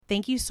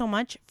Thank you so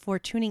much for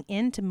tuning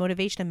in to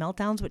Motivation and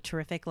Meltdowns with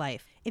Terrific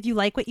Life. If you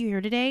like what you hear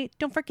today,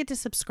 don't forget to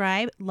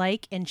subscribe,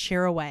 like, and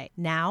share away.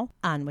 Now,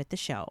 on with the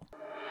show.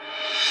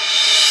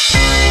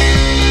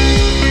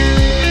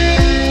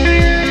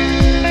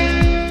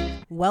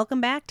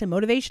 Welcome back to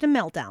Motivation and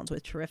Meltdowns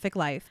with Terrific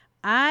Life.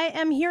 I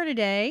am here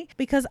today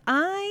because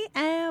I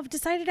have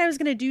decided I was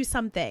going to do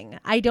something.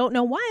 I don't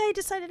know why I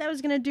decided I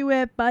was going to do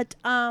it, but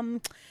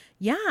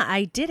yeah,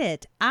 I did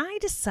it. I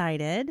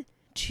decided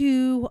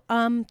to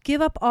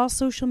give up all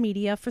social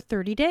media for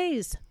 30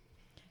 days.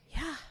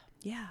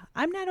 Yeah.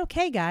 I'm not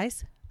okay,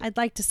 guys. I'd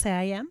like to say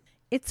I am.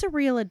 It's a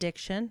real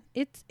addiction.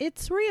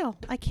 It's real.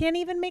 I can't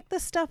even make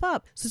this stuff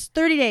up. So it's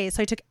 30 days.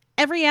 So I took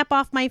every app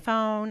off my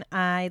phone.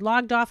 I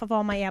logged off of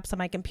all my apps on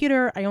my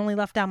computer. I only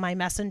left down my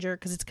Messenger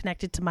because it's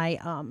connected to my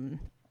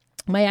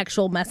my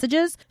actual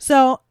messages.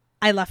 So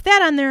I left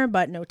that on there,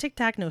 but no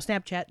TikTok, no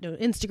Snapchat, no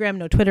Instagram,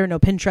 no Twitter, no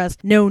Pinterest,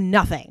 no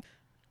nothing.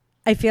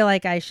 I feel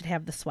like I should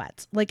have the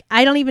sweats. Like,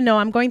 I don't even know.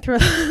 I'm going through a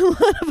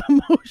lot of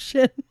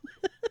emotion.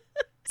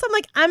 So I'm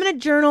like, I'm going to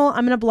journal.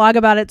 I'm going to blog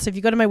about it. So if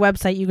you go to my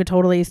website, you could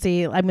totally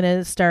see. I'm going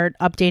to start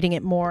updating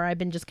it more. I've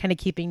been just kind of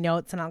keeping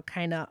notes, and I'll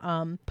kind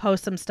of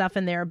post some stuff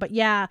in there. But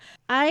yeah,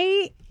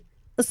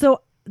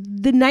 so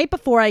the night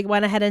before I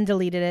went ahead and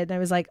deleted it, and I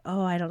was like,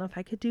 oh, I don't know if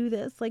I could do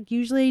this. Like,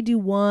 usually I do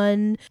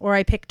one or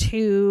I pick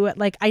two.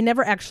 Like, I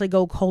never actually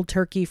go cold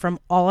turkey from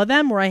all of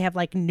them where I have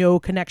like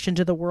no connection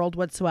to the world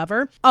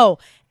whatsoever. Oh,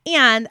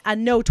 and a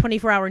no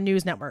 24-hour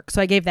news network.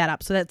 So I gave that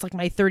up. So that's like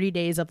my 30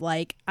 days of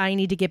like, I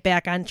need to get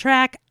back on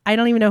track. I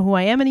don't even know who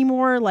I am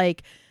anymore.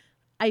 Like,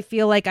 I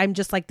feel like I'm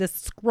just like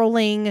this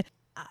scrolling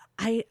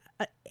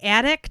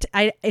addict.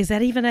 Is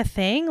that even a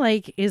thing?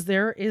 Like, is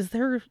there,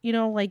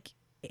 like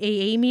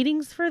AA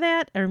meetings for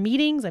that, or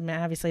meetings? I mean,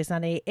 obviously it's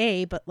not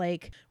AA, but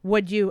like,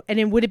 would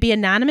it be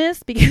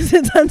anonymous because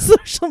it's on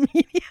social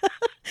media?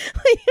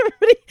 Like,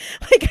 everybody,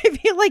 like, I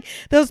feel like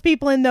those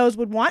people in those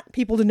would want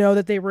people to know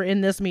that they were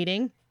in this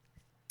meeting.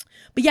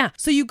 But yeah,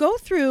 so you go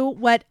through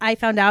what I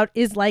found out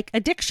is like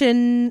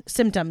addiction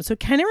symptoms. So it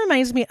kind of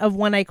reminds me of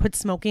when I quit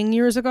smoking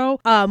years ago,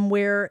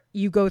 where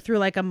you go through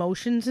like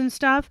emotions and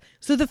stuff.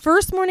 So the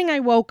first morning I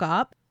woke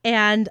up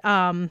and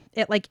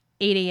at like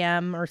 8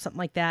 a.m. or something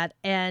like that.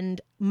 And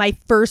my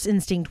first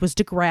instinct was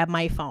to grab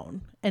my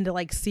phone and to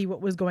like see what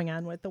was going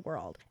on with the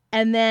world.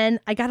 And then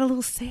I got a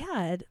little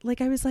sad.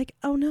 Like, I was like,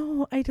 oh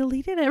no, I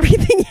deleted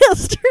everything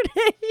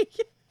yesterday.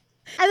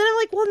 And then I'm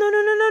like, well,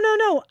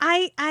 no.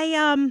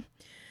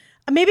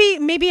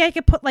 Maybe I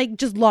could put like,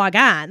 just log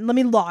on. Let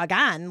me log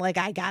on. Like,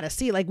 I gotta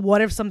see, like,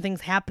 what if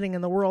something's happening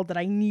in the world that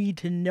I need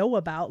to know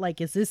about? Like,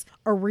 is this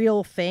a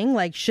real thing?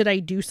 Like, should I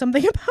do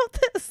something about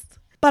this?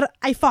 But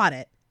I fought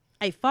it.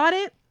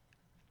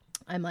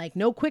 I'm like,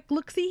 no quick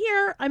look-see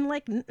here. I'm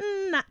like,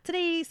 not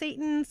today,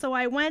 Satan. So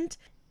I went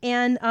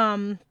and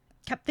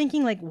kept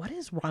thinking, like, what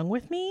is wrong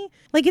with me?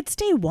 Like, it's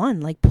day one.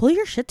 Like, pull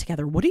your shit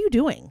together. What are you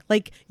doing?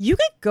 Like, you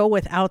could go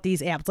without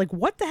these apps. Like,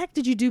 what the heck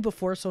did you do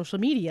before social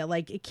media?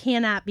 Like, it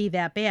cannot be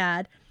that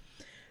bad.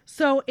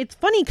 So it's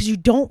funny because you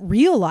don't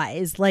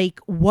realize, like,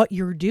 what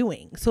you're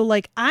doing. So,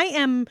 like, I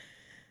am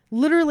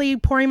literally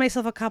pouring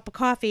myself a cup of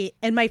coffee,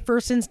 and my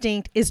first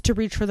instinct is to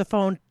reach for the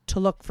phone to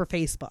look for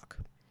Facebook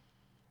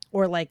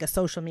or like a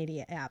social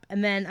media app.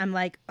 And then I'm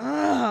like,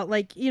 oh,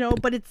 like,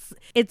 but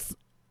it's,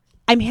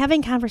 I'm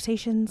having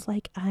conversations.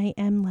 Like, I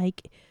am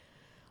like,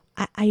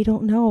 I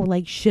don't know,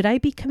 like, should I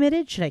be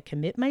committed? Should I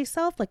commit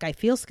myself? Like, I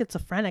feel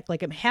schizophrenic.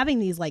 Like, I'm having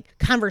these like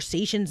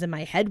conversations in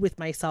my head with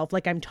myself.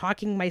 Like, I'm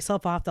talking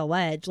myself off the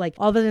ledge. Like,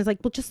 all of it is like,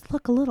 well, just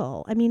look a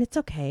little. I mean, it's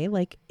okay.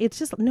 Like, it's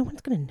just, no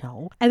one's going to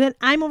know. And then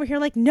I'm over here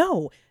like,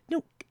 no,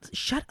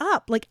 shut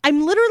up. Like,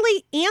 I'm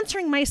literally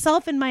answering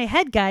myself in my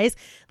head, guys.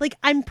 Like,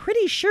 I'm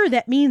pretty sure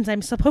that means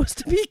I'm supposed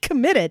to be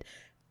committed.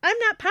 I'm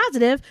not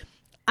positive.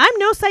 I'm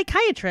no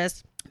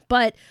psychiatrist,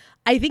 but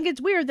I think it's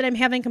weird that I'm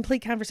having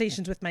complete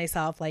conversations with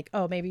myself. Like,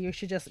 oh, maybe you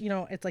should just,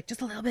 it's like just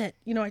a little bit,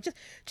 I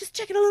just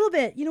check it a little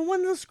bit,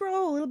 one little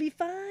scroll, it'll be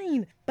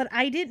fine. But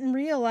I didn't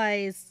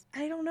realize,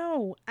 I don't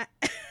know.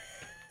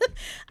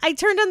 I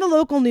turned on the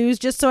local news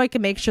just so I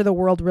could make sure the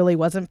world really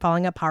wasn't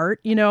falling apart.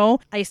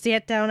 I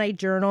sat down, I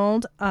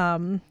journaled,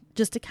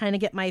 just to kind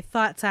of get my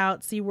thoughts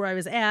out, see where I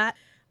was at.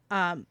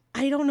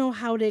 I don't know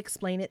how to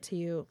explain it to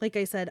you. Like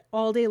I said,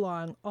 all day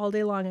long,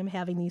 I'm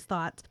having these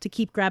thoughts to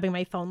keep grabbing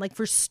my phone, like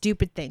for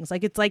stupid things.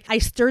 Like, it's like I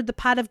stirred the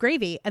pot of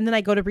gravy and then I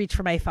go to reach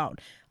for my phone.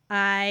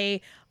 I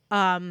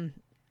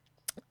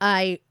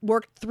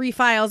worked 3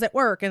 files at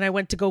work and I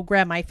went to go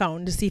grab my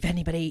phone to see if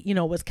anybody,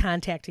 was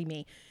contacting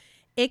me.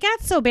 It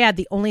got so bad.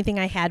 The only thing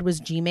I had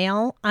was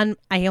Gmail.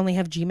 I only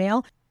have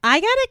Gmail.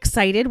 I got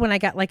excited when I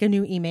got like a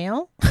new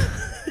email.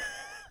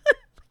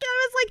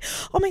 I was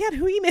like, oh my God,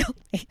 who emailed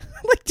me?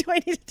 Like, do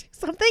I need to do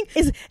something?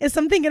 Is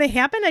something going to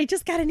happen? I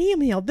just got an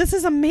email. This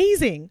is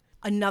amazing.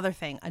 Another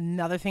thing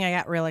I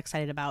got real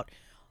excited about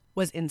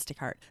was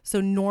Instacart.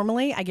 So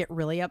normally I get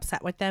really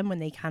upset with them when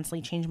they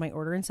constantly change my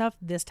order and stuff.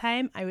 This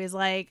time I was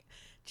like,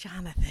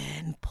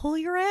 Jonathan, pull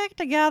your act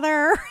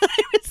together.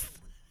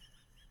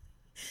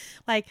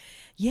 Like,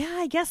 yeah,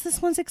 I guess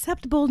this one's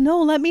acceptable.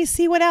 No, let me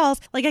see what else.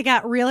 Like, I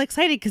got real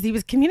excited because he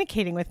was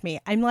communicating with me.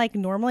 I'm like,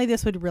 normally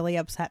this would really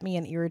upset me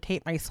and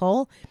irritate my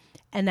soul.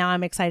 And now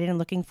I'm excited and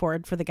looking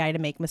forward for the guy to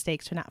make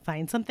mistakes or not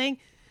find something.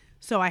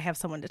 So I have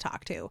someone to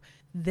talk to.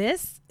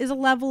 This is a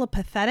level of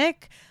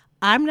pathetic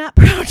I'm not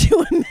proud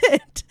to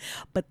admit,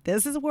 but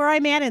this is where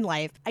I'm at in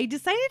life. I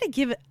decided to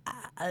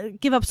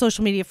give up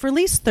social media for at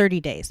least 30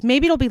 days.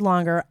 Maybe it'll be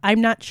longer. I'm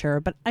not sure,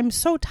 but I'm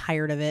so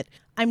tired of it.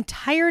 I'm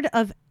tired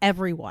of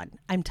everyone.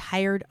 I'm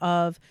tired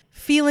of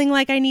feeling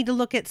like I need to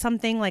look at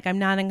something like I'm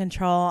not in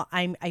control.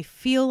 I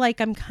feel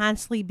like I'm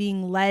constantly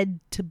being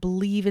led to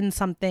believe in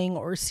something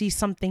or see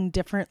something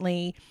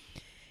differently.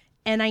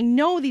 And I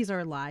know these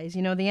are lies.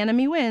 You know, the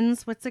enemy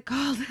wins. What's it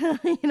called?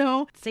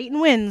 Satan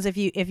wins if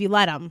you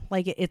let him.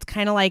 Like, it's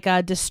kind of like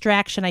a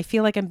distraction. I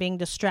feel like I'm being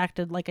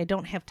distracted. Like I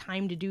don't have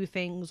time to do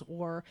things,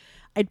 or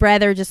I'd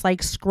rather just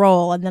like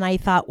scroll. And then I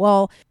thought,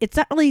 well, it's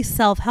not really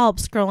self-help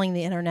scrolling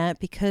the internet,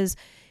 because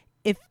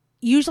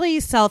usually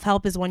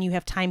self-help is when you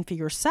have time for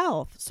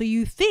yourself. So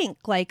you think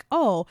like,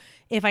 oh,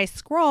 if I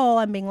scroll,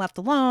 I'm being left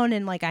alone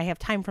and like I have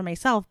time for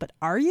myself. But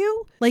are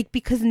you? Like,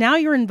 because now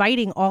you're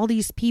inviting all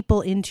these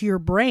people into your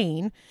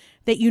brain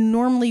that you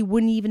normally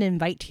wouldn't even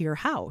invite to your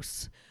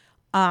house,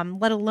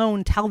 let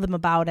alone tell them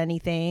about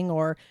anything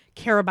or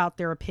care about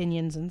their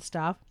opinions and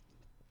stuff.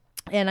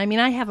 And I mean,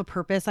 I have a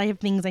purpose. I have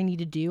things I need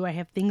to do. I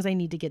have things I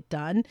need to get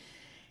done.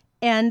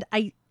 And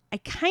I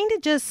kind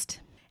of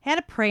just had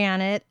to pray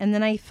on it. And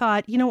then I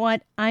thought, you know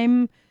what?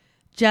 I'm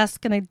just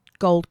going to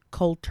go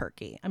cold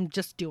turkey. I'm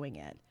just doing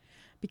it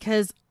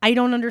because I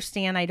don't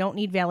understand. I don't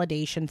need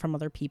validation from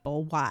other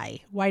people.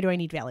 Why? Why do I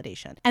need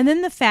validation? And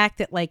then the fact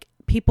that like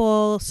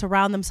people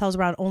surround themselves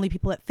around only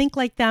people that think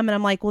like them. And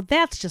I'm like, well,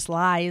 that's just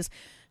lies.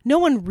 No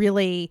one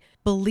really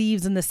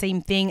believes in the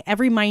same thing.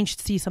 Every mind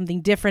should see something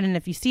different. And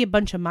if you see a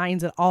bunch of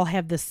minds that all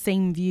have the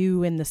same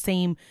view and the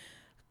same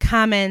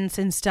comments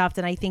and stuff,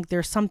 then I think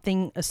there's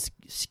something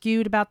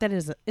skewed about that.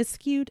 Is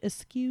skewed?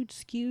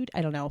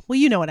 I don't know. Well,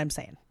 you know what I'm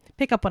saying.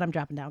 Pick up what I'm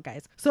dropping down,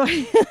 guys. So,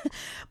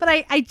 but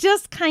I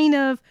just kind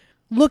of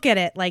look at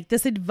it like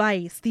this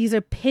advice, these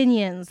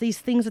opinions, these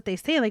things that they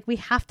say, like we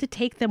have to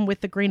take them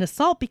with a grain of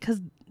salt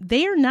because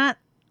they are not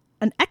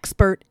an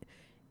expert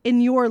in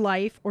your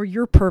life or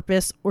your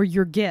purpose or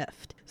your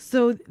gift.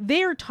 So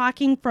they're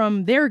talking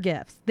from their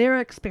gifts, their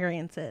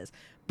experiences,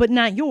 but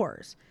not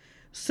yours.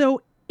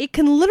 So it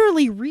can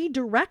literally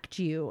redirect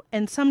you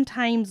and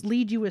sometimes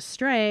lead you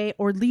astray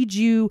or lead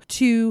you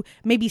to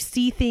maybe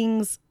see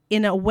things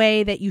in a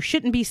way that you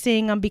shouldn't be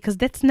seeing them because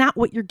that's not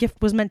what your gift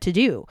was meant to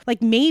do.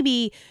 Like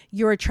maybe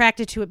you're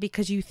attracted to it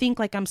because you think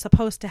like I'm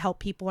supposed to help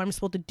people, I'm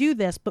supposed to do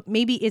this, but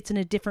maybe it's in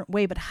a different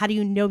way. But how do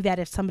you know that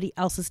if somebody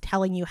else is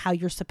telling you how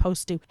you're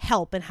supposed to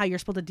help and how you're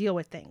supposed to deal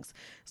with things?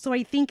 So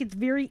I think it's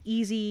very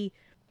easy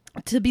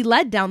to be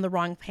led down the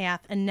wrong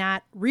path and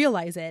not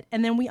realize it.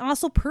 And then we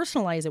also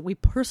personalize it. We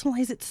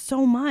personalize it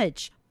so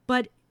much,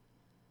 but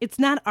it's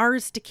not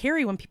ours to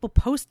carry when people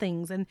post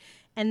things and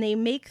they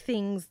make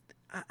things,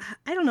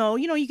 I don't know,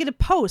 you get a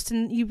post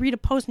and you read a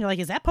post and you're like,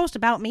 is that post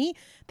about me?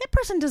 That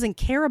person doesn't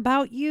care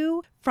about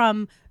you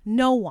from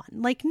no one.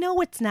 Like,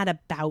 no, it's not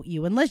about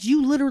you. Unless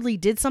you literally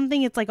did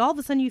something, it's like all of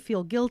a sudden you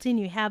feel guilty and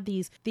you have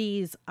these,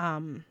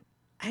 I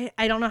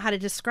don't know how to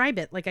describe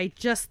it. Like, I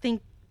just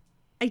think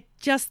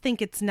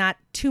it's not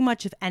too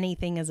much of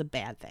anything is a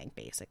bad thing,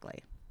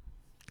 basically.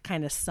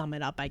 Kind of sum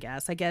it up, I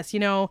guess.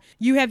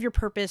 You have your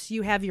purpose,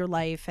 you have your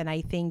life. And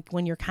I think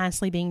when you're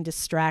constantly being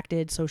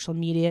distracted, social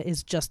media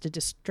is just a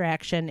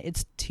distraction.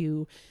 It's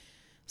to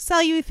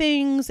sell you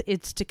things.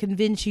 It's to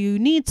convince you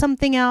need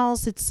something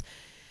else.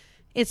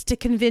 It's to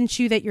convince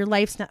you that your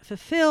life's not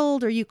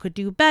fulfilled or you could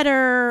do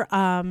better.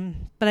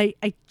 But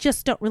I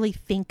just don't really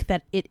think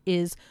that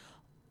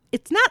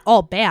it's not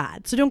all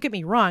bad. So don't get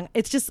me wrong.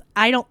 It's just,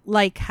 I don't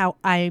like how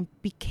I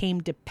became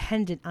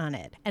dependent on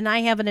it. And I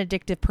have an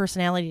addictive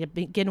personality to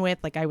begin with.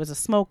 Like I was a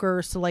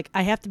smoker. So like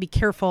I have to be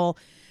careful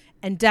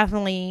and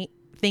definitely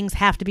things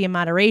have to be in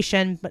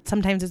moderation, but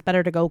sometimes it's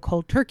better to go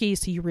cold turkey.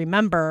 So you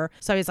remember.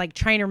 So I was like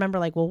trying to remember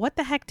like, well, what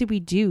the heck did we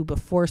do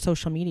before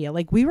social media?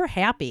 Like we were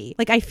happy.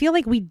 Like I feel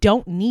like we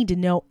don't need to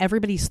know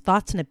everybody's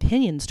thoughts and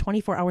opinions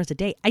 24 hours a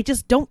day. I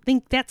just don't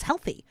think that's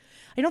healthy.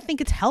 I don't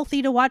think it's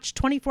healthy to watch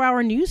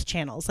 24-hour news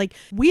channels. Like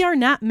we are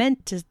not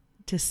meant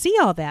to see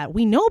all that.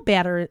 We know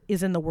better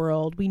is in the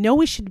world. We know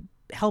we should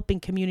help in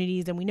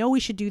communities and we know we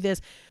should do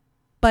this,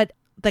 but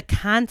the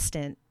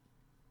constant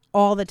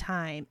all the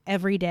time,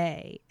 every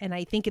day. And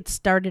I think it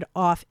started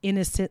off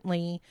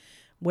innocently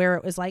where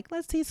it was like,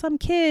 let's see some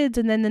kids.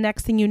 And then the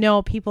next thing you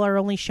know, people are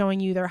only showing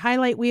you their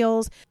highlight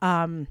reels.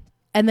 And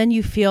then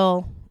you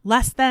feel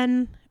less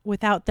than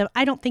without them.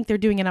 I don't think they're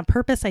doing it on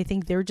purpose. I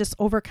think they're just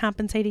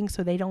overcompensating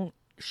so they don't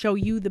show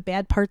you the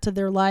bad parts of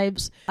their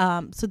lives.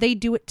 So they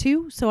do it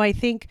too. So I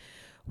think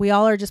we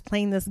all are just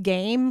playing this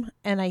game.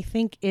 And I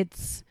think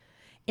it's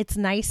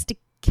nice to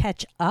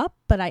catch up,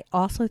 but I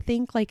also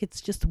think like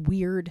it's just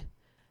weird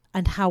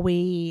on how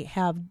we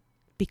have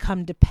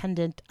become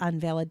dependent on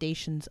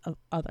validations of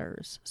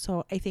others.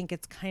 So I think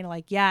it's kind of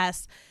like,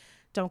 yes,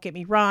 don't get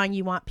me wrong.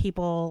 You want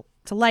people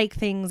to like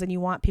things and you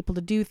want people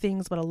to do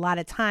things. But a lot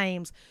of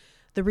times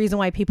the reason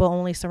why people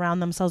only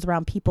surround themselves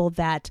around people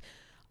that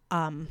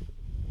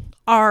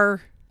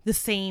are the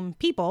same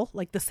people,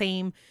 like the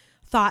same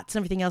thoughts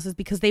and everything else, is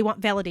because they want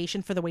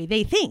validation for the way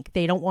they think.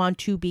 They don't want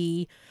to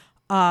be,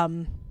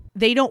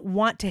 they don't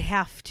want to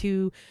have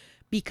to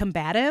be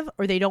combative,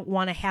 or they don't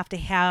want to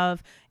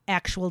have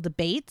actual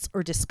debates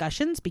or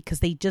discussions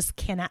because they just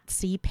cannot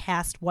see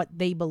past what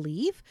they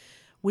believe,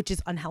 which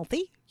is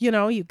unhealthy. You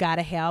know, you got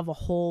to have a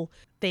whole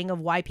thing of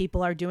why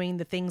people are doing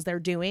the things they're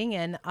doing.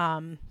 And,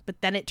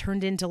 but then it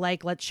turned into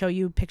like, let's show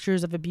you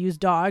pictures of abused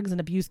dogs and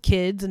abused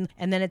kids. And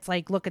then it's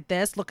like, look at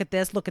this, look at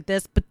this, look at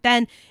this. But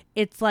then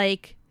it's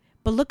like,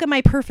 but look at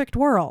my perfect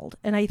world.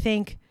 And I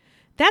think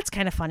that's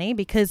kind of funny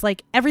because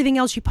like everything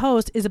else you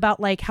post is about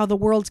like how the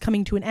world's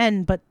coming to an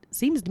end, but it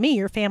seems to me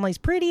your family's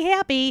pretty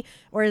happy.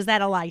 Or is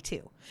that a lie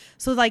too?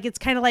 So like, it's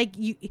kind of like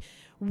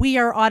we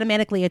are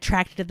automatically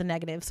attracted to the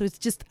negative. So it's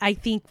just, I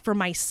think for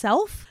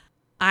myself,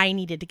 I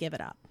needed to give it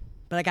up.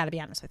 But I got to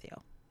be honest with you.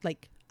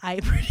 Like, I'm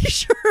pretty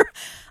sure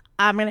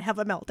I'm going to have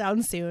a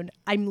meltdown soon.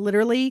 I'm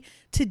literally,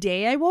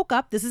 today I woke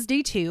up. This is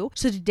day 2.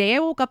 So today I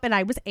woke up and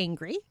I was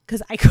angry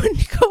because I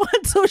couldn't go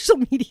on social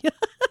media.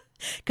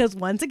 Because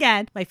once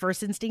again, my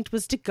first instinct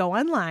was to go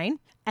online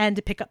and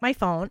to pick up my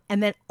phone.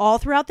 And then all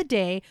throughout the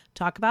day,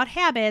 talk about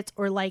habits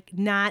or like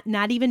not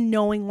even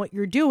knowing what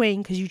you're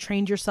doing because you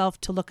trained yourself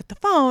to look at the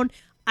phone.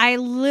 I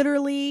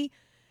literally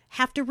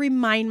have to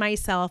remind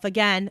myself,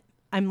 again,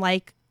 I'm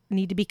like,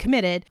 need to be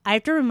committed. I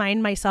have to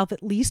remind myself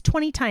at least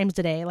 20 times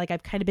a day. Like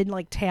I've kind of been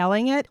like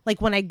tailing it.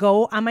 Like when I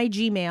go on my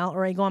Gmail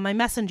or I go on my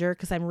Messenger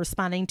because I'm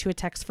responding to a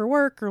text for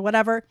work or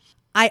whatever,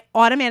 I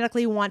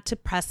automatically want to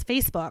press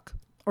Facebook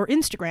or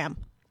Instagram.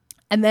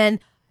 And then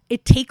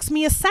it takes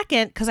me a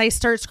second because I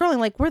start scrolling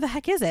like, where the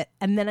heck is it?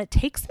 And then it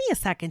takes me a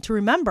second to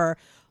remember,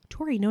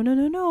 Tori,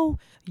 no.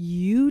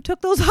 You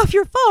took those off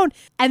your phone.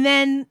 And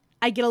then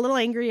I get a little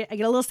angry, I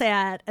get a little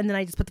sad, and then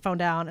I just put the phone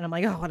down and I'm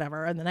like, oh,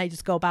 whatever. And then I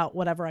just go about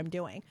whatever I'm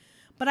doing.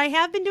 But I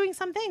have been doing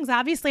some things.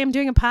 Obviously, I'm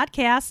doing a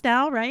podcast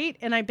now, right?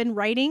 And I've been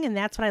writing, and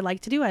that's what I like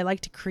to do. I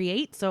like to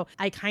create. So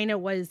I kind of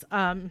was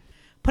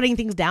putting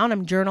things down.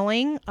 I'm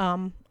journaling.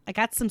 I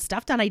got some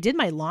stuff done. I did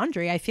my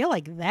laundry. I feel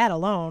like that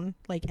alone,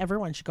 like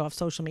everyone should go off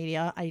social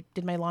media. I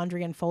did my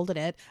laundry and folded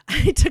it.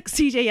 I took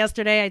CJ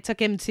yesterday. I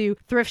took him to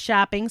thrift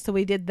shopping. So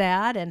we did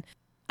that. And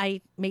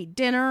I made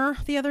dinner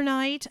the other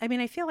night. I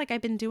mean, I feel like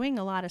I've been doing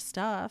a lot of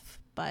stuff,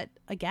 but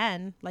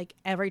again, like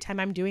every time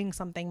I'm doing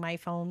something,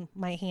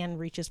 my hand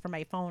reaches for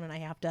my phone and I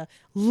have to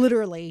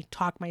literally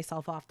talk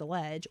myself off the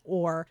ledge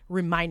or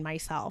remind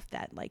myself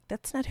that like,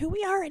 that's not who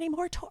we are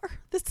anymore, Tor.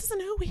 This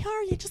isn't who we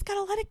are. You just got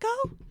to let it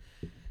go.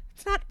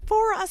 It's not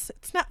for us.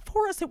 It's not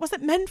for us. It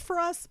wasn't meant for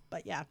us.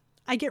 But yeah,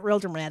 I get real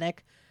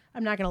dramatic.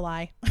 I'm not going to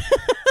lie.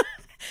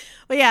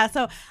 But yeah,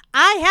 so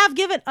I have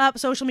given up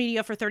social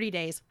media for 30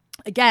 days.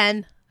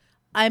 Again,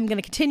 I'm going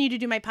to continue to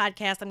do my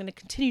podcast. I'm going to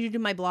continue to do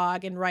my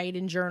blog and write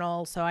and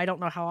journal. So I don't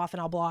know how often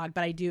I'll blog,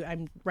 but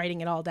I'm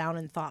writing it all down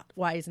in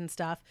thought-wise and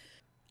stuff.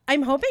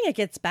 I'm hoping it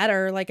gets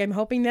better. Like I'm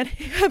hoping that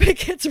it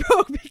gets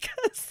broke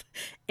because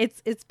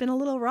it's been a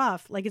little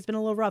rough. Like it's been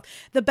a little rough.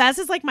 The best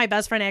is like my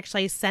best friend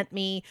actually sent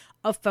me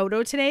a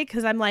photo today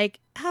because I'm like,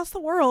 how's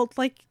the world?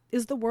 Like,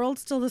 is the world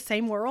still the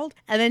same world?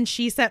 And then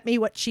she sent me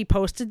what she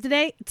posted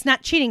today. It's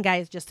not cheating,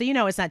 guys. Just so you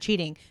know, it's not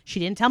cheating. She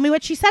didn't tell me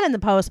what she said in the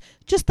post,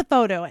 just the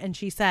photo. And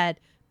she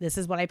said, this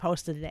is what I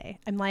posted today.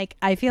 I'm like,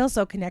 I feel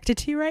so connected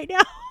to you right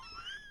now.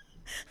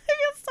 I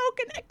feel so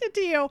connected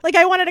to you. Like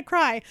I wanted to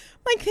cry. I'm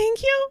like,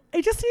 thank you.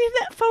 I just needed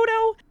that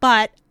photo.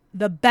 But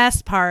the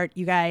best part,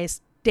 you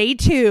guys, day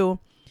 2,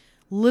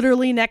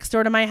 literally next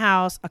door to my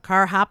house, a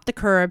car hopped the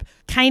curb,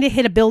 kind of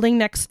hit a building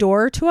next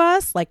door to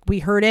us. Like we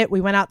heard it.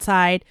 We went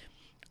outside.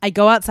 I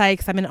go outside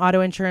because I'm in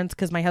auto insurance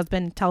because my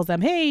husband tells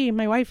them, hey,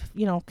 my wife,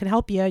 can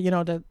help you,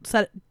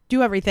 to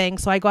do everything.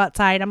 So I go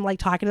outside. I'm like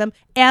talking to them.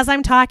 As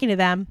I'm talking to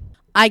them,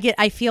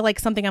 I feel like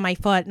something on my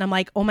foot and I'm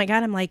like, oh my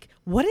God, I'm like,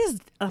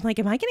 am I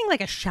getting like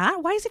a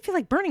shot? Why does it feel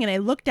like burning? And I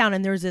look down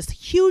and there's this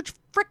huge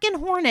freaking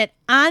hornet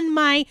on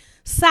my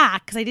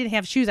sock because I didn't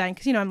have shoes on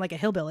because, I'm like a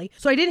hillbilly.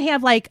 So I didn't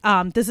have like,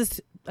 this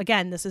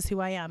is who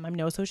I am. I'm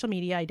no social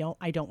media. I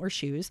don't wear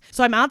shoes.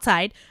 So I'm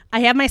outside. I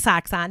have my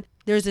socks on.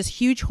 There's this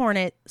huge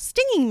hornet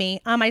stinging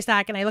me on my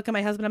sock. And I look at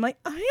my husband. I'm like,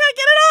 I gotta get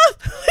it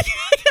off. I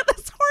gotta get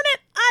this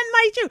hornet on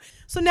my shoe.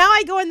 So now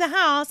I go in the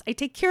house. I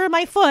take care of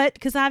my foot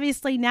because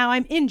obviously now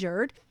I'm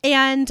injured.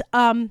 And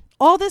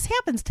all this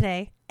happens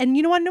today. And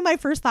you know what my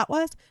first thought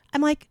was?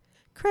 I'm like,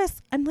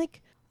 Chris,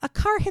 a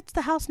car hits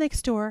the house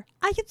next door.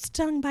 I get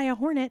stung by a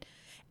hornet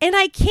and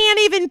I can't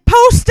even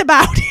post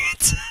about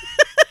it.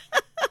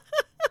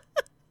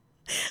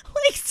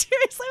 Like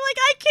seriously, like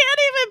I can't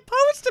even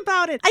post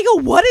about it. I go,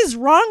 what is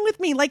wrong with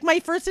me? Like my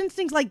first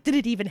instinct's like, did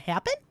it even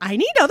happen? I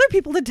need other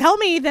people to tell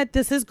me that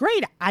this is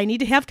great. I need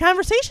to have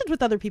conversations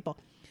with other people.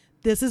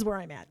 This is where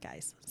I'm at,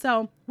 guys.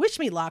 So wish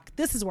me luck.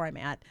 This is where I'm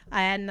at.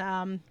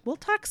 And we'll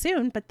talk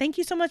soon. But thank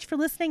you so much for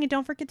listening. And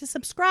don't forget to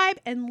subscribe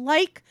and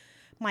like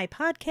my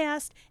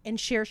podcast and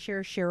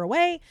share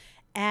away.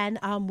 And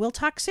we'll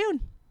talk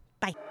soon.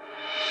 Bye.